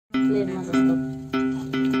प्लेनमा जस्तो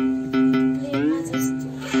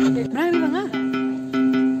ब्राइमसँग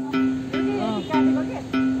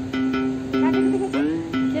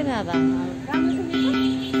के दादा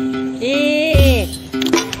ए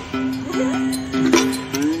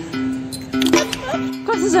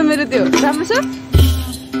कस्तो छ मेरो त्यो राम्रो छ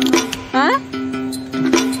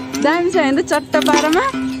दामी छ होइन चट्ट पारामा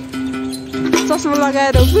चस्मा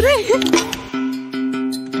लगाएर पुरै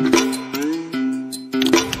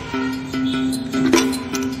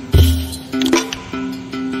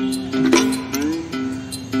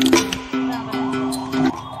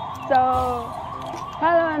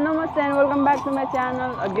हेलो नमस्ते and welcome back to my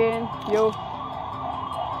channel again यो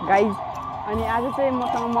गाइज अनि आज चाहिँ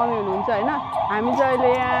मसँग मम्मी हुनुहुन्छ होइन हामी चाहिँ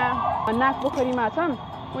अहिले यहाँ नाग पोखरीमा छौँ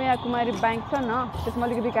यहाँ कुमारी ब्याङ्क छ न त्यसमा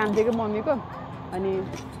अलिकति काम दिएको मम्मीको अनि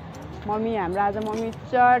मम्मी हाम्रो आज मम्मी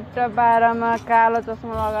चट्ट पारामा कालो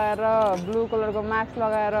चस्मा लगाएर ब्लू कलरको मास्क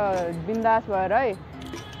लगाएर बिन्दास भएर है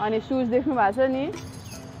अनि सुज देख्नु भएको छ नि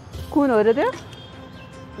कुन हो र त्यो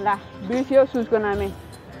ला बिर्स्यो सुजको नामै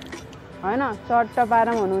होइन चट्ट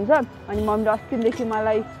पारामा हुनुहुन्छ अनि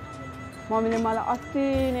मम्मीले मलाई अस्ति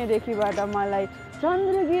नैदेखिबाट मलाई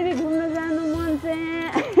चन्द्रगिरी घुम्न जानु मन चाहिँ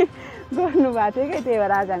गर्नुभएको थियो कि त्यही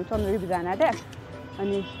भएर आज हामी चन्द्रगिरी जान आँट्यो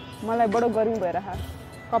अनि मलाई बडो गर्मी भइरहेको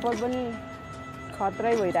कपाल पनि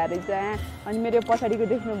खतरै भइरहेको रहेछ अनि मेरो पछाडिको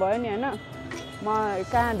देख्नुभयो नि होइन म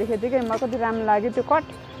कहाँ देखेको थिएँ कि मलाई कति राम्रो लाग्यो त्यो कट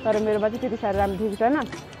तर मेरोमा चाहिँ त्यति साह्रो राम्रो देखेको छैन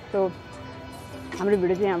सो हाम्रो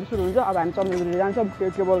भिडियो चाहिँ यहाँ सुरु हुन्छ अब हामी चन्द्रगिरी जान्छौँ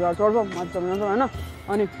केबल कार चढ्छौँ मजाले जान्छौँ होइन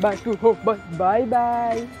अनि बाई टु हो बाई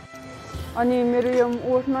बाई अनि मेरो यो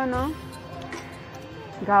ओठमा न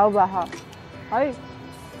घाउ भयो है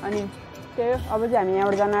अनि त्यही अब चाहिँ हामी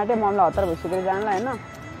यहाँबाट जान आँट्यो मम्मीलाई हतार भइसकेर जानलाई होइन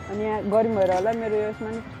अनि यहाँ गर्मी भएर होला मेरो यसमा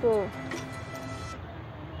नि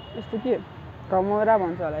यस्तो के घमौरा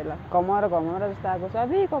भन्छ होला यसलाई घमौरा जस्तो आएको छ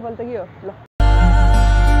अब कपाल त के हो ल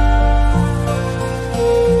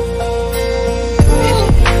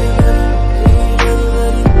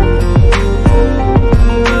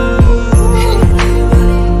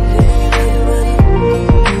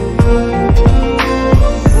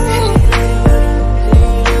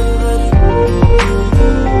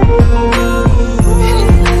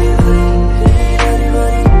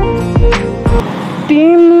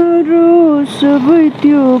सबै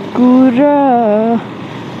त्यो कुरा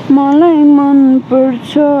मलाई मन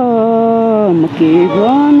पर्छ म के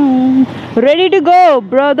गर्नु ready to go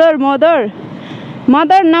brother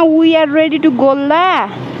mother now we are ready to go ला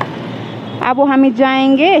अब हामी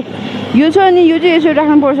जाएंगे यो छ नि यो चाहिँ यसो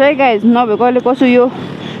राख्नुपर्छ है गाइज नभए कहिले कसो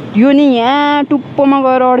यो नि यहाँ टुप्पोमा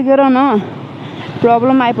गएर अड्केर न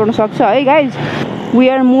प्रब्लम आइपर्न सक्छ है guys we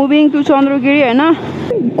are moving to Chandragiri होइन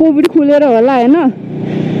कोभिड खुलेर होला होइन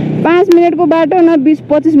 5 मिनटको बाटो न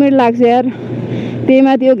 20-25 मिनट लाग्छ यार त्यही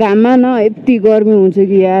माथि यो घाममा न यति गर्मी हुन्छ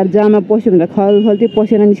कि यार जामा पस्यो भने त खलखल्ती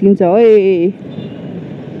पसेर निस्किन्छ है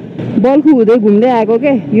बल्खु हुँदै घुम्दै आएको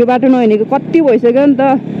के यो बाटो नहिनेको कति भइसक्यो नि त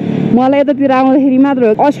मलाई यतातिर आउँदाखेरि मात्र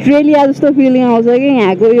अस्ट्रेलिया जस्तो फिलिङ आउँछ कि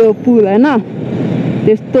यहाँको यो पुल होइन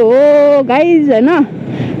त्यस्तो हो गाइज होइन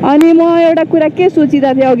अनि म एउटा कुरा के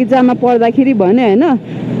सोचिरहेको थिएँ अघि जामा पर्दाखेरि भने होइन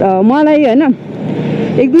मलाई होइन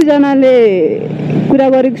 1-2जनाले कुरा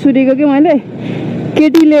गरेको सुनेको कि मैले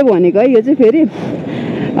केटीले भनेको है यो चाहिँ फेरि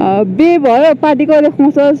बे भयो पार्टी कहिले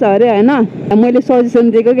खुवाउँछ अरे होइन मैले सजेसन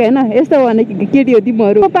दिएको कि होइन यस्तो भने केटी हो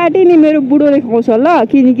तिमीहरू पार्टी नि मेरो बुढोले खुवाउँछ ल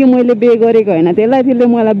किनकि मैले बे गरेको होइन त्यसले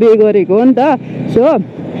मलाई बे गरेको हो नि त सो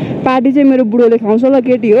पार्टी चाहिँ मेरो बुढोले खुवाउँछ ल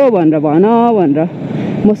केटी हो भनेर भनेर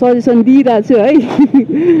म सजेसन दिइरहेको छु है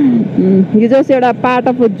यो जस्ट एउटा पार्ट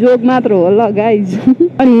अफ जोक मात्र हो ल गाइज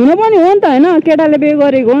अनि हुन पनि हो नि त होइन केटाले बे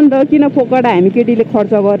गरेको हो नि त किन फोकट हामी केटीले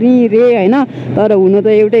खर्च गर्ने रे होइन तर हुनु त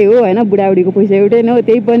एउटै हो होइन बुढाबुढीको पैसा एउटै नै हो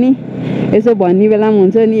त्यही पनि यसो भन्ने बेलामा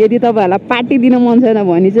हुन्छ नि यदि तपाईँहरूलाई पार्टी दिन मन छैन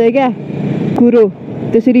भने चाहिँ क्या कुरो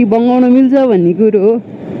त्यसरी बङ्गाउन मिल्छ भन्ने कुरो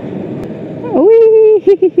हो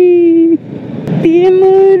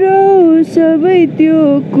तिम्रो सबै त्यो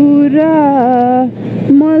कुरा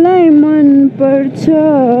मलाई मन पर्छ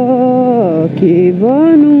के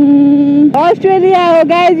भन्नु अस्ट्रेलिया हो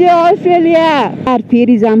गाइज यो अस्ट्रेलिया यार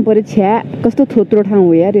फेरि जाम पऱ्यो छ्या कस्तो थोत्रो ठाउँ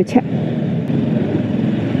हो यार यो छ्या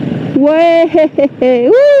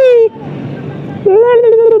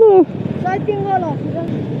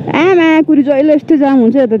आमा कुरी जहिले यस्तो जाम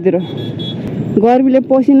हुन्छ यतातिर गर्मीले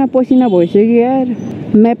पसिना भइसक्यो यार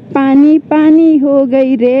मैं पानी हो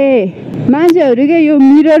गई रे मान्छेहरू के यो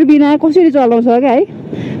मिरर बिना कसरी चलाउँछ क्या है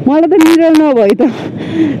मलाई त मिरर नभई त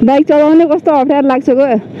बाइक चलाउनै कस्तो अप्ठ्यारो लाग्छ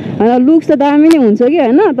गयो होइन लुक्स त दामी नै हुन्छ कि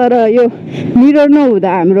होइन तर यो मिरर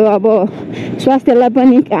नहुँदा हाम्रो अब स्वास्थ्यलाई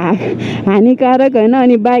पनि हानिकारक होइन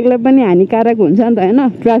अनि बाइकलाई पनि हानिकारक हुन्छ नि त होइन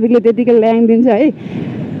ट्राफिकले त्यतिकै ल्याङ दिन्छ है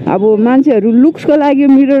अब मान्छेहरू लुक्सको लागि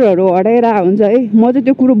मिररहरू हटाइरहेको हुन्छ है म चाहिँ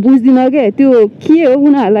त्यो कुरो बुझ्दिनँ क्या त्यो के हो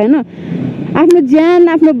उनीहरूलाई होइन आफ्नो ज्यान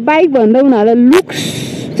आफ्नो बाइक भन्दा उनीहरूलाई लुक्स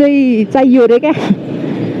चाहिँ चाहियो अरे क्या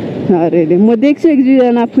अरे म देख्छु एक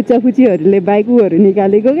दुईजना फुच्चाफुच्चीहरूले बाइकहरू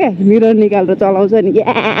निकालेको क्या मिरर निकालेर चलाउँछ नि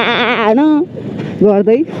होइन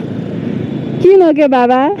गर्दै किन के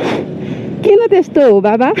बाबा किन त्यस्तो हो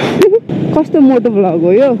बाबा कस्तो मोटो भ्लग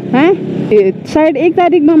हो यो सायद 1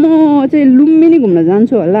 तारिकमा म चाहिँ लुम्बिनी घुम्न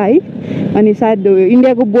जान्छु होला है अनि सायद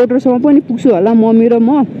इन्डियाको बोर्डरसम्म पनि पुग्छु होला मम्मी र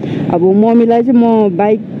म अब मम्मीलाई चाहिँ म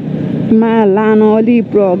बाइकमा लान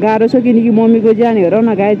अलिक गाह्रो छ किनकि मम्मीको ज्यान हेर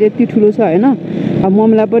न गाई चाहिँ यति ठुलो छ होइन अब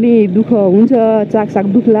मम्मीलाई पनि दुःख हुन्छ चाकसाक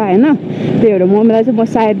दुख्ला होइन त्यही भएर मम्मीलाई चाहिँ म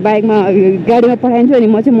सायद बाइकमा गाडीमा पठाइदिन्छु अनि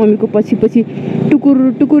म चाहिँ मम्मीको पछि पछि टुकुर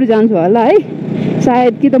टुकुर जान्छु होला है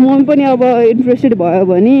सायद कि त मम्मी पनि अब इन्ट्रेस्टेड भयो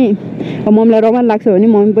भने मम्मीलाई रमाइलो लाग्छ भने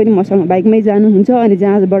मम्मी पनि मसँग बाइकमै जानुहुन्छ अनि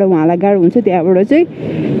जहाँबाट उहाँलाई गाह्रो हुन्छ त्यहाँबाट चाहिँ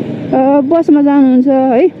बसमा जानुहुन्छ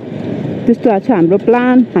है त्यस्तो छ हाम्रो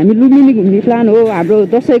प्लान हामी लुम्बिनी घुम्ने प्लान हो हाम्रो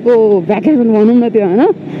दसैँको भ्याकेसन भनौँ न त्यो होइन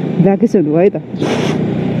भ्याकेसन हो है त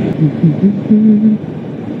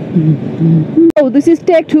दिस इज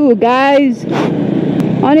टेक 2 गाइज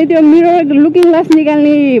अनि त्यो मिरर लुकिङ ग्लास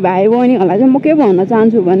निकाल्ने भाइ बहिनीहरूलाई चाहिँ म के भन्न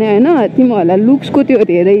चाहन्छु भने होइन तिमीहरूलाई लुक्सको त्यो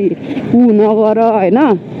धेरै नगर होइन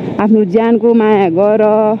आफ्नो ज्यानको माया गर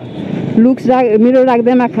लुक्स मिरर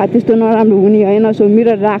राख्दैमा त्यस्तो नराम्रो हुने होइन सो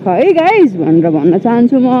मिरर राख है गाइज भनेर भन्न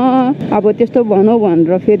चाहन्छु म अब त्यस्तो भनौँ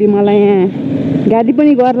भनेर फेरि मलाई यहाँ गाली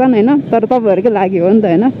पनि गर्लान् होइन तर तपाईँहरूकै लागि हो नि त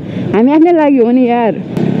होइन हामी आफ्नै लागि हो नि यार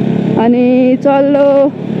अनि चल्लो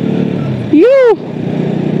यो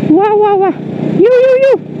वाह वाह वाह यो यो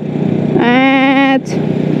यो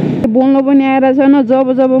बोल्नु पनि आएर छैन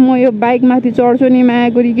जब जब म यो बाइकमाथि चढ्छु नि माया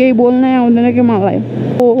गरी केही बोल्नै आउँदैन कि मलाई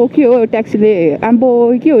ओ के हो ट्याक्सीले आम्बो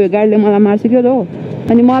के हो यो गाडीले मलाई मार्छ क्या हो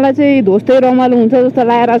अनि मलाई चाहिँ धोस्तै रमाइलो हुन्छ जस्तो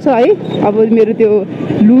लागेर छ है अब मेरो त्यो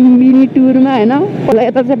लुम्बिनी टुरमा होइन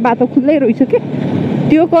यता चाहिँ बाटो खुल्लै रहेछ क्या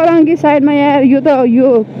त्यो करङ्गी साइडमा यार यो त यो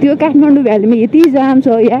त्यो काठमाडौँ भ्यालीमा यति जाम छ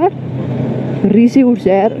यार रिसै उठ्छ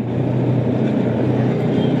यार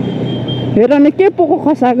हेर न के पोको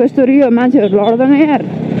खसाएको यस्तो यो मान्छेहरू लड्दैन यार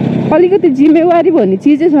अलिकति जिम्मेवारी भन्ने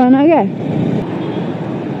चिजै छैन क्या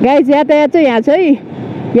गाइज यातायात चाहिँ यहाँ छ है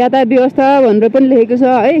यातायात व्यवस्था भनेर पनि लेखेको छ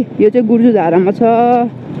है यो चाहिँ गुर्जुधारामा छ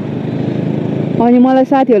अनि मलाई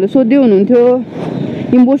साथीहरूले सोध्दै हुनुहुन्थ्यो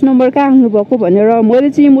इम्पोस्ट नम्बर कहाँ आउनुभएको भनेर मैले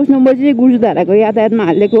चाहिँ इम्पोस्ट नम्बर चाहिँ गुर्जुधाराको यातायातमा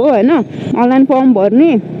हालेको हो होइन अनलाइन फर्म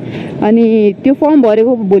भर्ने अनि त्यो फर्म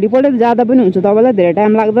भरेको भोलिपल्ट जाँदा पनि हुन्छ तपाईँलाई धेरै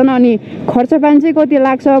टाइम लाग्दैन अनि खर्च पानी चाहिँ कति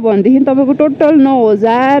लाग्छ भनेदेखि तपाईँको टोटल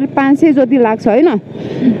 9500 जति लाग्छ होइन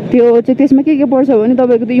त्यो चाहिँ त्यसमा के पर्छ भने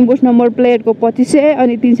तपाईँको त्यो इम्पोस्ट नम्बर प्लेटको 2500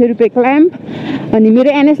 अनि 300 रुपियाँ क्ल्याम्प अनि मेरो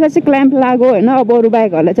एनएसलाई चाहिँ क्ल्याम्प लाग्यो होइन अब अरू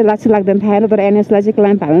बाइकहरूलाई चाहिँ लाग्छ लाग्दैन थाहा छैन तर एनएसलाई चाहिँ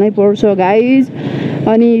क्ल्याम्प हाल्नै पर्छ गाइज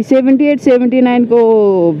अनि 78-79 को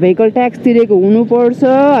भेहिकल ट्याक्स तिरेको हुनुपर्छ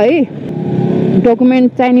है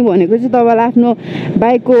डकुमेन्ट चाहिने भनेको चाहिँ तपाईँलाई आफ्नो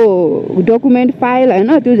बाइकको डकुमेन्ट फाइल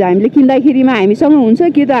होइन त्यो हामीले किन्दाखेरिमा हामीसँग हुन्छ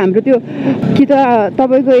कि त हाम्रो त्यो कि त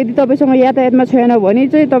तपाईँको यदि तपाईँसँग यातायातमा छैन भने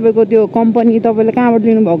चाहिँ तपाईँको त्यो कम्पनी तपाईँले कहाँबाट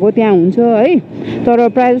लिनुभएको त्यहाँ हुन्छ है तर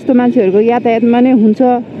प्रायः जस्तो मान्छेहरूको यातायातमा नै हुन्छ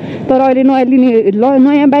तर अहिले नयाँ लिने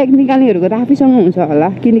नयाँ बाइक निकाल्नेहरूको त आफैसँग हुन्छ होला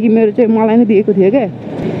किनकि मेरो चाहिँ मलाई नै दिएको थियो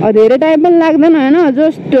क्या धेरै टाइम पनि लाग्दैन होइन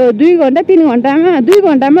जस्ट 2 घन्टा 3 घन्टामा 2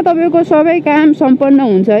 घन्टामा तपाईँको सबै काम सम्पन्न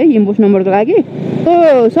हुन्छ है इम्पोस्ट नम्बरको लागि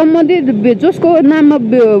त्यो सम्बन्धित जसको नाममा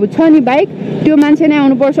छ नि बाइक त्यो मान्छे नै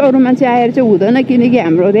आउनुपर्छ अरू मान्छे आएर चाहिँ हुँदैन किनकि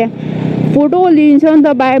हाम्रो त्यहाँ फोटो लिन्छ नि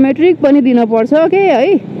त बायोमेट्रिक पनि दिनुपर्छ के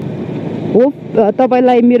है हो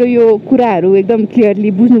तपाईँलाई मेरो यो कुराहरू एकदम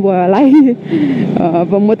क्लियरली बुझ्नुभयो होला है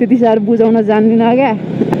अब म त्यति साह्रो बुझाउन जान्दिनँ क्या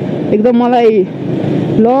एकदम मलाई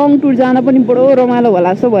लङ टुर जान पनि बडो रमाइलो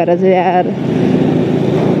होला जस्तो भएर चाहिँ यार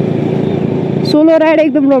सोलो राइड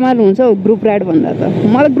एकदम रमाइलो हुन्छ हौ ग्रुप राइड भन्दा त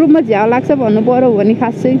मलाई ग्रुपमा झ्याउ लाग्छ भन्नु पऱ्यो भने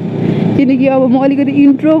खास चाहिँ किनकि अब म अलिकति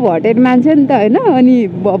इन्ट्रोभर्टेड मान्छे नि त होइन अनि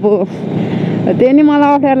अब त्यही नै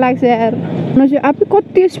मलाई अप्ठ्यारो लाग्छ यार आफै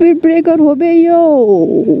कति स्पिड ब्रेकर हो बे यो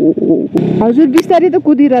हजुर बिस्तारै त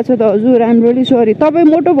कुदिरहेछ त हजुर आइम रियली सरी तपाईँ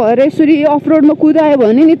मोटो भएर यसरी अफ रोडमा कुदायो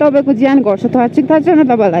भने नि तपाईँको ज्यान घट्छ थाहा छैन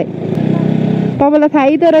तपाईँलाई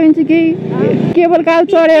थाहै त रहन्छ कि केवल काल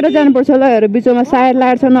चढेर जानुपर्छ ल हेर बिचमा सायर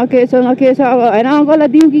लाइट छ न के छ अब होइन अङ्कललाई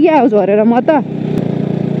दिउँ कि क्या हो झरेर म त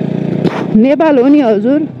नेपाल हो नि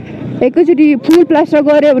हजुर एकैचोटि फुल प्लास्टर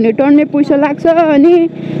गऱ्यो भने टन्ने पैसा लाग्छ अनि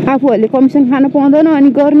आफूहरूले कमिसन खान पाउँदैन अनि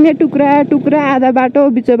गर्ने टुक्रा टुक्रा आधा बाटो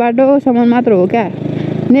बिच बाटोसम्म मात्र हो क्या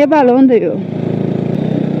नेपाल हो नि त यो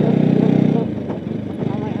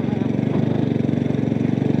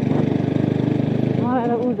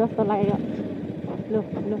जस्तो लाग्यो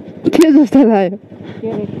के जस्तो लाग्यो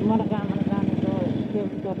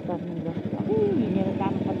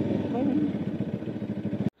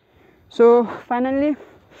सो फाइनल्ली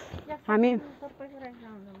हामी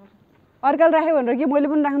अर्काले राख्यो भनेर कि मैले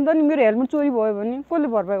पनि राख्नु त नि मेरो हेलमेट चोरी भयो भने कसले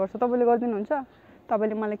भरपाई गर्छ तपाईँले गरिदिनुहुन्छ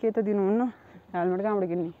तपाईँले मलाई के त दिनुहुन्न हेलमेट कहाँबाट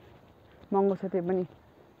किन्ने महँगो छ त्यो पनि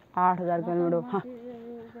 8,000 हेलमेट हो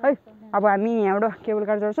है अब हामी यहाँबाट केबल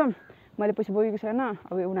कार चढ्छौँ मैले पैसा बोकेको छैन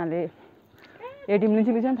अब उनीहरूले एटिएम लिन्छ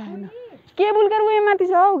थाहा छैन केबल कार उयो माथि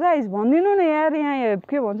छ हौ गाइस भनिदिनु न यार यहाँ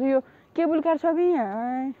के भन्छ यो केबल कार छ कि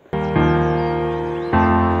यहाँ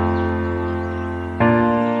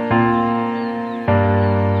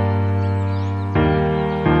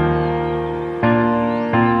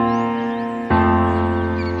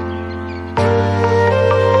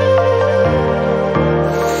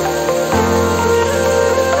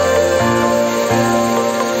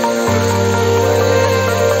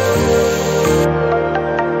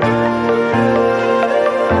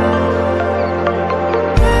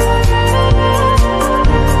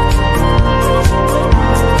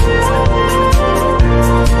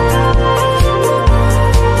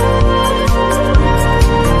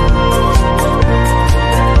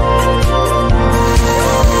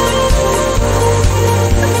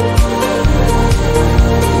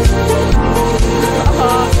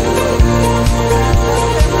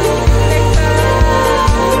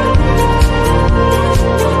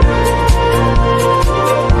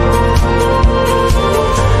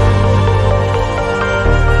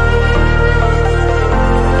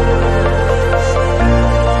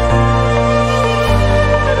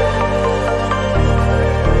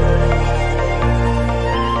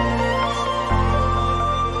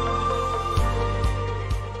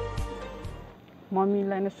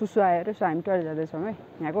मम्मीलाई नै सुसु आयो अरे सो हामी टोइलेट जाँदैछौँ है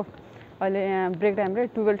यहाँको अहिले यहाँ ब्रेक टाइम रे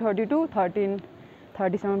 12:32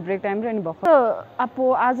 13:30सम्म ब्रेक टाइम रे अनि भर्खर अब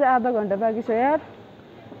आज आधा घन्टा बाँकी छ यार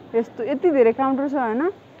यस्तो यति धेरै काउन्टर छ होइन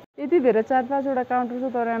यति धेरै 4-5वटा काउन्टर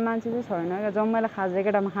छ तर मान्छे चाहिँ छैन क्या जम्मालाई खाजा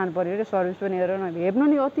एकैटामा खानु पऱ्यो अरे सर्भिस पनि हेर न हेप्नु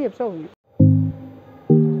नि अति हेप्छ हौ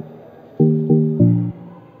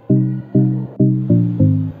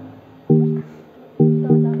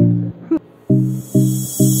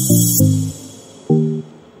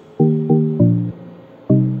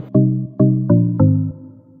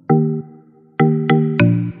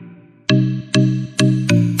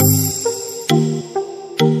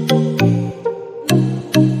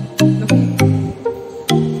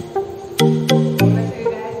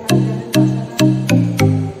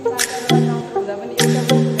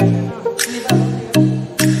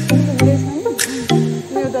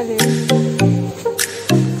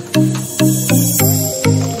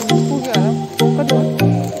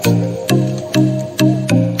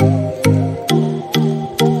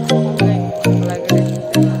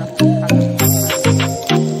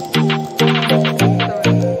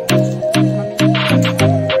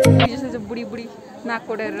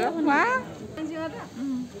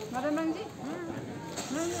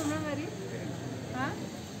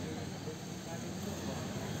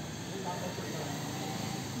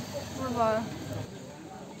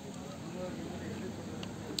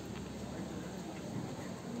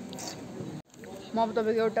म अब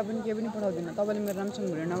तपाईँको एउटा पनि केही पनि पठाउँदिनँ तपाईँले मेरो राम्रोसँग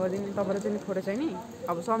भिडियो नगरिदिने तपाईँलाई चाहिँ फोटो छैन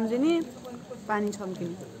अब सम्झिने पानी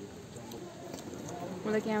छम्किने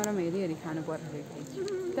मलाई क्यामेरामा हेरी हेरी खानु पर्छ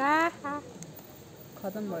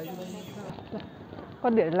खतम भयो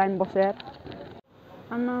कति धेरै लाइन बस्छ यार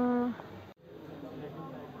आमा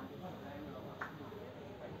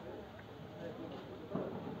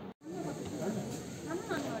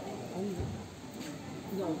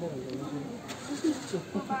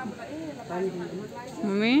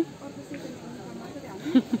मम्मी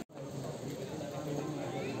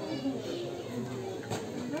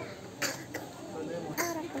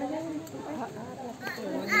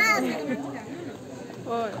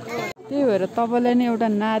त्यही भएर तपाईँलाई नै एउटा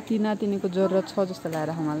नाति नातिनीको जरुरत छ जस्तो लागेर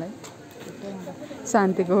मलाई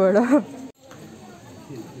शान्तिकोबाट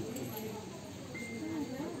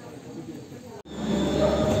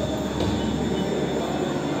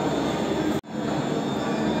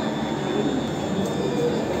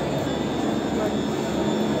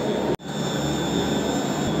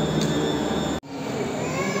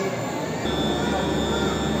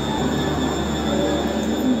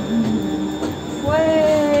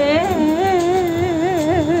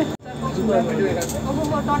अब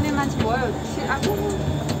म टन्ने मान्छे भयो आफू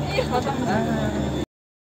खतम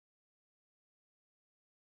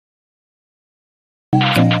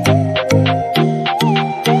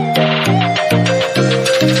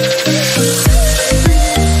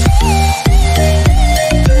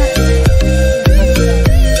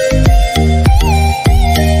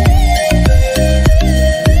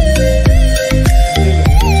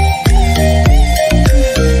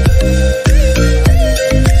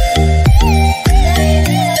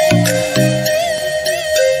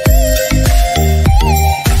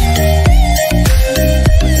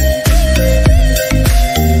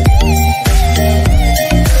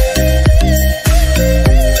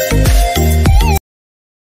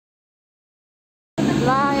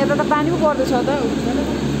पर्दैछ त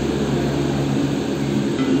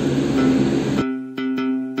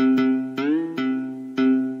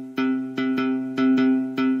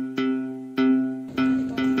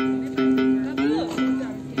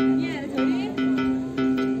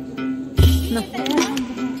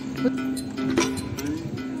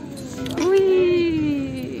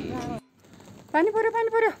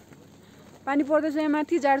पानी पर्दैछ यहाँ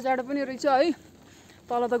माथि जाडो पनि रहेछ है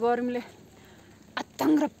तल त गर्मीले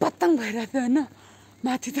आत्ताङ र पत्ताङ भइरहेको थियो होइन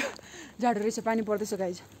माथि त जाडो रहेछ पानी पर्दैछ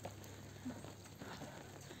गाइज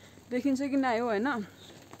देखिन्छ कि नआयो होइन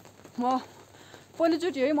म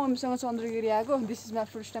पहिलोचोटि है मम्मीसँग चन्द्रगिरी आएको this is my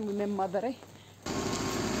first time with my mother है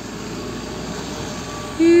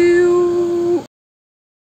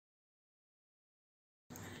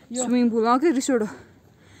स्विमिङ पुल के रिसोर्ट हो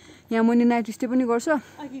यहाँ मुनि नाइट स्टे पनि गर्छ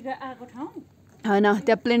होइन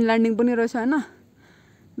त्यहाँ प्लेन ल्यान्डिङ पनि रहेछ होइन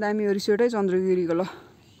दामी हो रिसोर्ट है चन्द्रगिरीको ल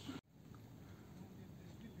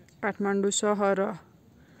काठमाडौँ सहर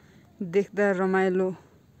देख्दा रमाइलो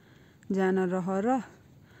जान रहर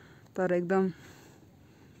तर एकदम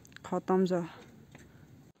खतम छ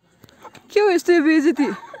के हो यस्तो बेइज्जती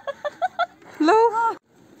ल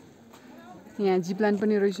यहाँ जिपलाइन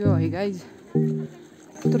पनि रहेछ है गाइज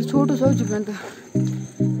तर छोटो छ हौ जिपलाइन त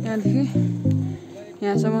यहाँदेखि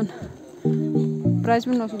यहाँसम्म प्राइस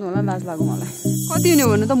पनि नसोध्नु होला लाज लाग्यो मलाई कति हुने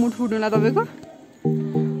भन्नु त मुठ फुट्नुलाई तपाईँको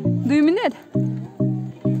 2 मिनट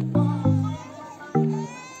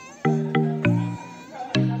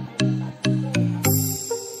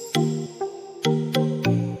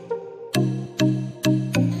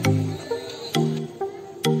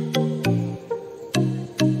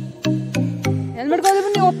हेलमेट कहिले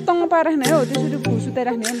पनि ओप्तङ्ग पाइराख्ने हो त्यसरी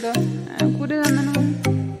सुताइराख्ने हो नि त कुरै जान्दैन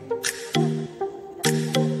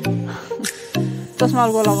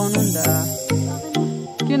चस्माको लगाउनु नि त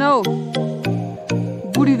किन हौ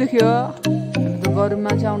बुढी देख्यो गरम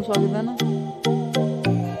मान्छे आउनु सकिँदैन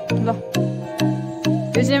ल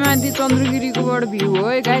यो चाहिँ माथि चन्द्रगिरीकोबाट भ्यू हो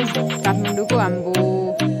है गाइस काठमाडौँको हाम्रो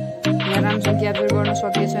यहाँ राम्रोसँग क्याप्चर गर्न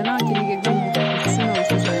सकेको छैन किनकि एकदम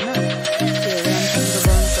सुनौसो छ होइन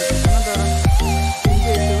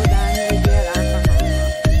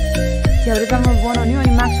झ्याउरेपाङमा बनाउने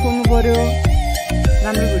अनि मास्क खोल्नु पर्यो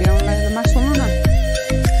राम्रो भिडियो आउनु लागि मास्क खोल्नु न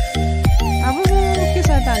अब के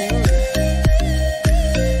साथ हानेको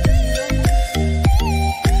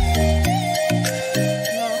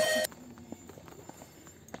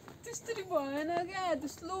त्यस्तरी भएन क्या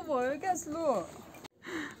स्लो भयो क्या स्लो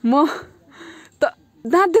म त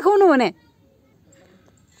दाँत देखाउनु भने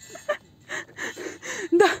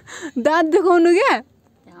दाँत देखाउनु क्या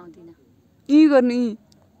यी गर्नु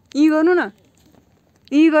यी गर्नु न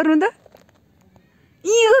यी गर्नु त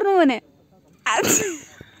यी गर्नु भने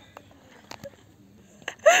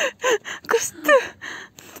कस्तो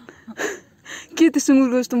के त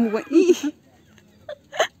सुँगुरको जस्तो मुख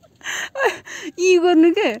यी गर्नु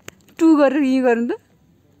के टु गरेर यी गर्नु त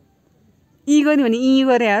यी गर्नु भने यी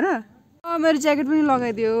गरे र मेरो ज्याकेट पनि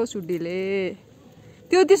लगाइदियो सुड्डीले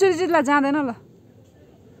त्यो त्यसरी चाहिँ जाँदैन ल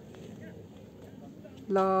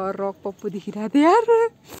ल रक पप्पु देखिरहेको थियो यार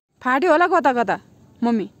फाट्यो होला कता कता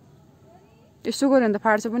मम्मी यसो गऱ्यो भने त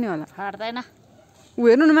फाट्छ पनि होला फाट्दैन ऊ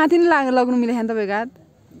हेर्नु न माथि नै लाग्नु मिलेन तपाईँको हात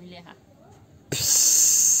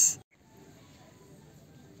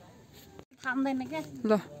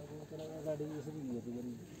ल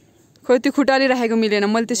खोइ त्यो खुट्टाले राखेको मिलेन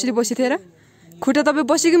मैले त्यसरी बसी थिएँ र खुट्टा तपाईँ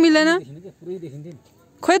बसेको मिलेन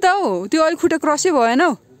खोइ त हौ त्यो अहिले खुट्टा क्रसै भएन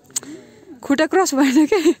हौ खुट्टा क्रस भएन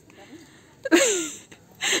के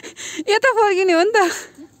यता फर्किने हो नि त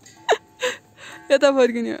यता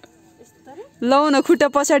फर्किने हो लौ न खुट्टा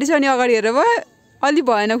पछाडि छ अनि अगाडि हेरेर भयो अलि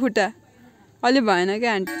भएन खुट्टा अलि भएन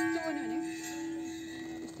क्या आन्टी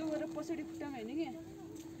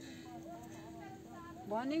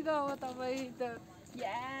भनेको हो तपाईँ त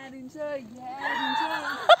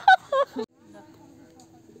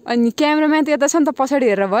अनि क्यामेराम्यान त यता छ नि त पछाडि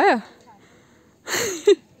हेरेर भयो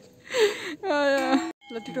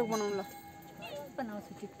ल टिकटक बनाउँ ल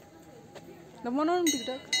बनाउँछु टिकटक ल बनाउनु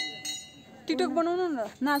टिकटक बनाउनु न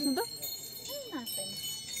नाच्नु त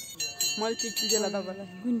मैले चिट्ठी दिएँ ल तपाईँलाई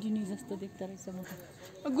गुन्डिनी जस्तो देख्दो रहेछ म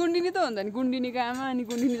त गुन्डिनी त हुन्छ नि गुन्डिनीको आमा अनि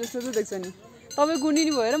गुन्डिनी जस्तो त देख्छ नि तपाईँ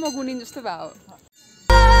गुन्डिनी भएर म गुन्डिनी जस्तो भयो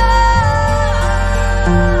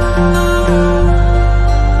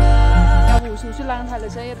अब हुसु लाग्न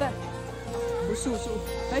थालेछ यता हुसु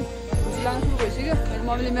है हुसु लाग्न सुरु भइसक्यो अनि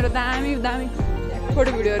मम्मीले मेरो दामी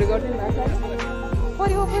फोटो भिडियोहरू गरिदिनु भएको छ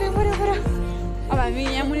पऱ्यो अब हामी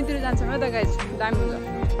यहाँ मुनितिर जान्छौँ है त गाइस दामी हुन्छ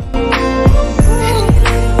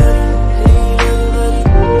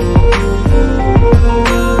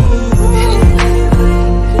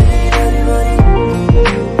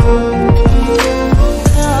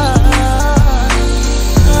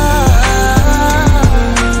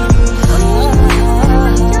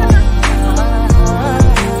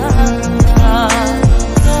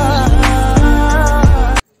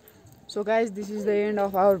so guys this is the and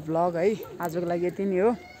of our vlog है आजको लागि यति नै हो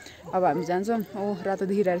अब हामी जान्छौँ रातो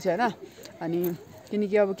देखिरहेको छ होइन अनि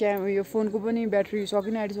किनकि अब यो फोनको पनि ब्याट्री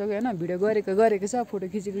सकिन आँटिसक्यो होइन भिडियो गरेको छ फोटो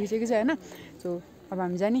खिचेको छ होइन सो अब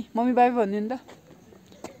हामी जाने मम्मी बाबा भनिदिनु त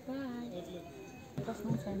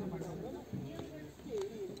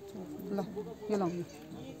ल के लाउनु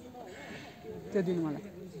त्यो दिनु मलाई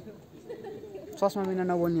चस्मा बिना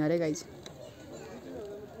नबोल्ने अरे गाइज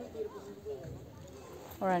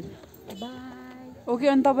अलराइट ओके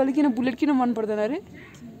अनि तपाईँले किन बुलेट किन मन पर्दैन अरे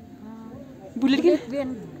बुलेट किन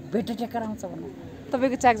भेटे टेकर आउँछ भन्नु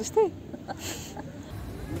तपाईँको च्याक जस्तै